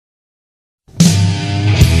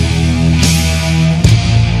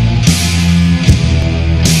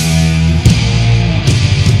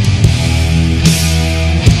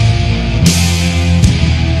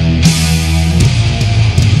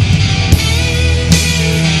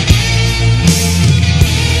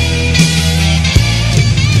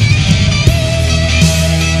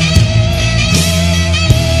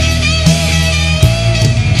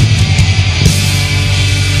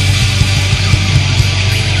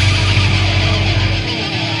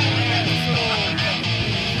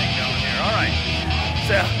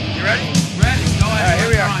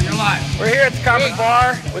Open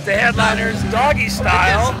bar with the headliners, Doggy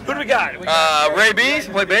Style. Who do we got? Ray B,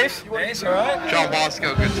 play bass. Bass, all right. John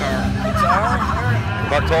Bosco, guitar. Guitar.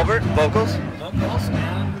 Mark Tolbert, vocals. Vocals,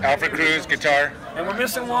 and Alfred Cruz, guitar. we're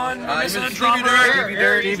missing one. We're missing a Stevie drummer.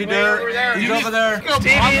 Dirt. Stevie Dirt. He's over there.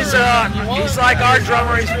 Stevie's he's like our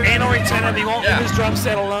drummer. He's anal retentive. He won't leave his drum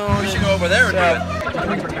set alone. We should go over there and do it.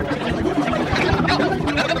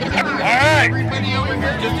 All right.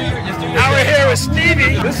 Now we're here with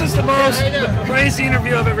Stevie. This is the most crazy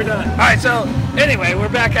interview I've ever done. All right, so anyway, we're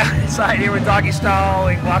back outside here with Doggy Style.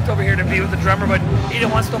 We walked over here to be with the drummer, but he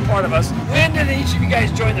didn't want no part of us. When did each of you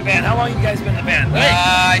guys join the band? How long have you guys been in the band?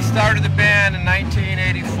 I started the band in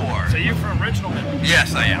 1984. So you're from Original Memphis?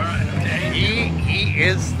 Yes, I am. All right, okay. He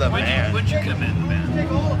is the man. When'd you come in the band?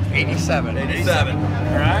 87. 87.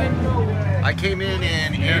 All right. I came in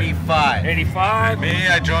 85. 85. Me,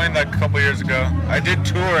 I joined a couple years ago. I did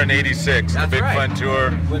tour in '86, the That's Big right. Fun tour.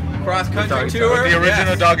 Cross country With tour. the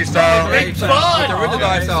original Doggy Style. Big Fun. The original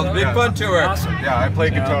Doggy Style. Big Fun tour. Awesome. Yeah, I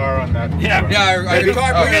played guitar on that. Yeah. Yeah, our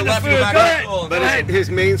guitar player left to go back to school. But his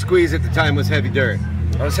main squeeze at the time was Heavy Dirt.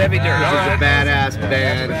 That was Heavy Dirt. Which All is a right. badass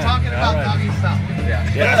band. Talking about Doggy Style.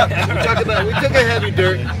 We took a Heavy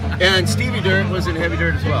Dirt, and Stevie Dirt was in Heavy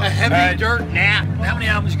Dirt as well. Heavy Dirt nap. How many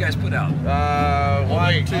albums you guys put out?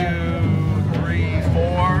 1, 2, 3,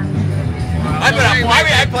 4. I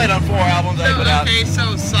played on 4 albums I put out. Okay,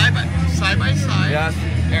 so side by side. Yes.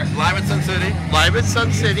 Live at Sun City. Live at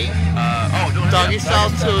Sun City. Doggy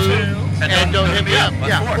Style 2. And Don't Hit Me Up.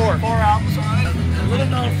 Yeah, 4. 4 albums on it. A little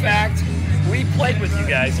known fact, we played with you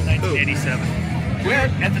guys in 1987.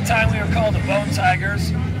 At the time we were called the Bone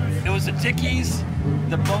Tigers. It was the Dickies,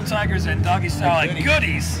 the Bone Tigers, and Doggy Style and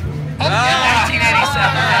Goodies. In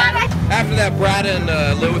 1987. After that, Brad and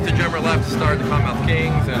Lou with the drummer left to start the Commonwealth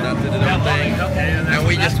Kings, and that did another thing. And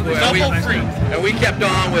we just and we kept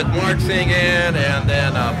on with Mark singing, and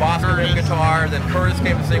then Boston on guitar. Then Curtis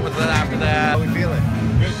came to sing with us after that. How we feeling?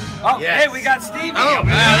 Oh, hey, we got Stevie. Oh,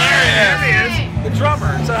 there he is. The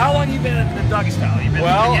drummer. So how long have you been in Doggy Style?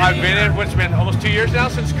 Well, I've been in what's been almost 2 years now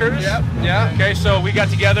since Curtis. Yep. Yeah. Okay. So we got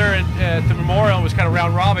together at the memorial. It was kind of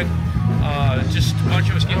round robin. Just a bunch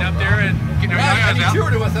of us getting up there and getting our guys out. You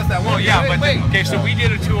toured with us that one. Oh yeah, okay. So we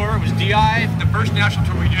did a tour. It was DI. The first national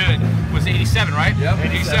tour we did was '87, right? Yep.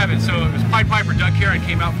 '87. So it was Pied Piper. Doug Karen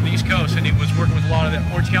came out from the East Coast, and he was working with a lot of the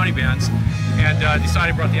Orange County bands, and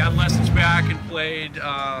decided brought the Adolescents back and played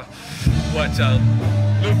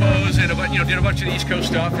Lupos and did a bunch of the East Coast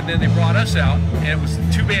stuff, and then they brought us out, and it was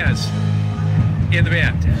 2 bands in the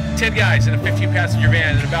band, 10 guys in a 15-passenger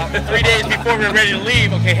van, and about 3 days before we were ready to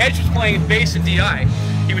leave, okay, Hedge was playing bass in DI,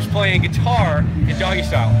 he was playing guitar in Doggy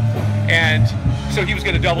Style, and so he was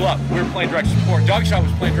going to double up. We were playing direct support. Doggy Style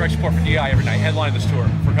was playing direct support for DI every night, headlining this tour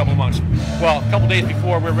for a couple of months. Well, a couple days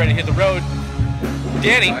before we were ready to hit the road,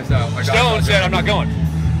 Danny Stone said, "I'm not going."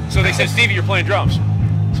 So they said, "Stevie, you're playing drums."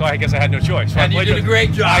 So I guess I had no choice. So And you did a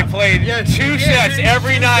great job. I played 2 sets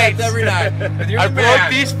every night. Every night. I broke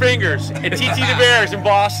these fingers at TT DeBears in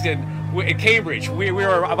Boston, in Cambridge. We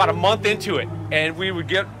were about a month into it, and we would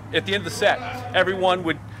get, at the end of the set, everyone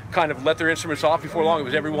would kind of let their instruments off. Before long, it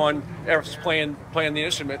was everyone was playing the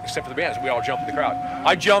instrument except for the bands. We all jumped in the crowd.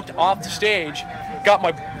 I jumped off the stage, got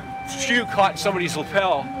my shoe caught in somebody's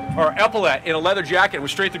lapel or epaulette in a leather jacket, and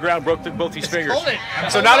was straight to the ground, broke both these fingers.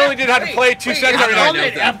 So not only did I have to play 2 sets every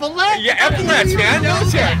night. Epaulette? Yeah, epaulets, man.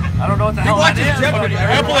 Military. I don't know what the hell that is.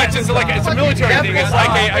 Epaulets is like it's a military thing. It's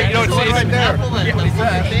like it's right there.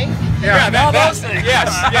 those things.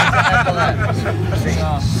 Yes.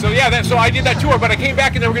 So yeah, so I did that tour, but I came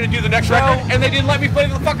back and they were going to do the next record, and they didn't let me play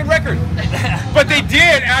the fucking record. But they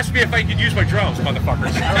did ask me if I could use my drums,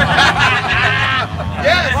 motherfuckers.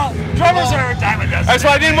 Yes. Well, drummers are a dime a dozen. That's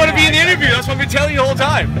why I didn't want to be in the interview. That's what I've been telling you the whole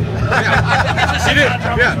time.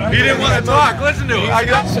 He didn't want to talk. Listen to him.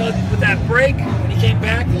 So with that break, when you came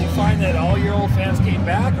back, did you find that all your old fans came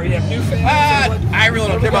back, or you have new fans? I really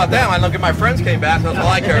don't care about them. I look at my friends came back. That's all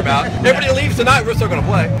I care about. Everybody leaves tonight. We're still going to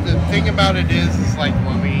play. The thing about it is like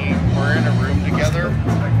when we're in a room together,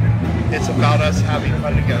 it's about us having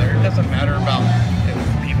fun together. It doesn't matter about if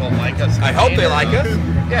people like us. I hope they like us.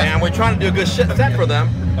 Yeah. And we're trying to do a good set for them.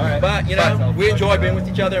 But, we enjoy being with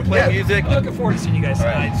each other and playing music. I'm looking forward to seeing you guys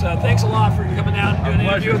tonight. So thanks a lot for coming out and doing an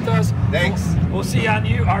interview with us. Thanks. We'll see you on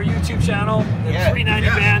our YouTube channel,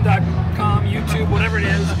 390band.com, YouTube, whatever it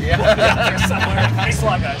is. We'll be out there somewhere. Thanks a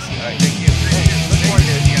lot, guys. All right, thank you. Look forward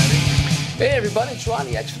to it, you guys. Hey everybody, it's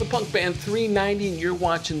Ronnie X for the punk band 390, and you're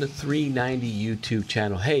watching the 390 YouTube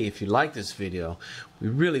channel. Hey, if you like this video, we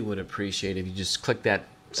really would appreciate it if you just click that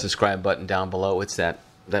subscribe button down below. It's that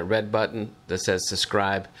red button that says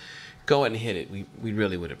subscribe. Go ahead and hit it. We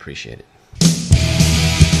really would appreciate it.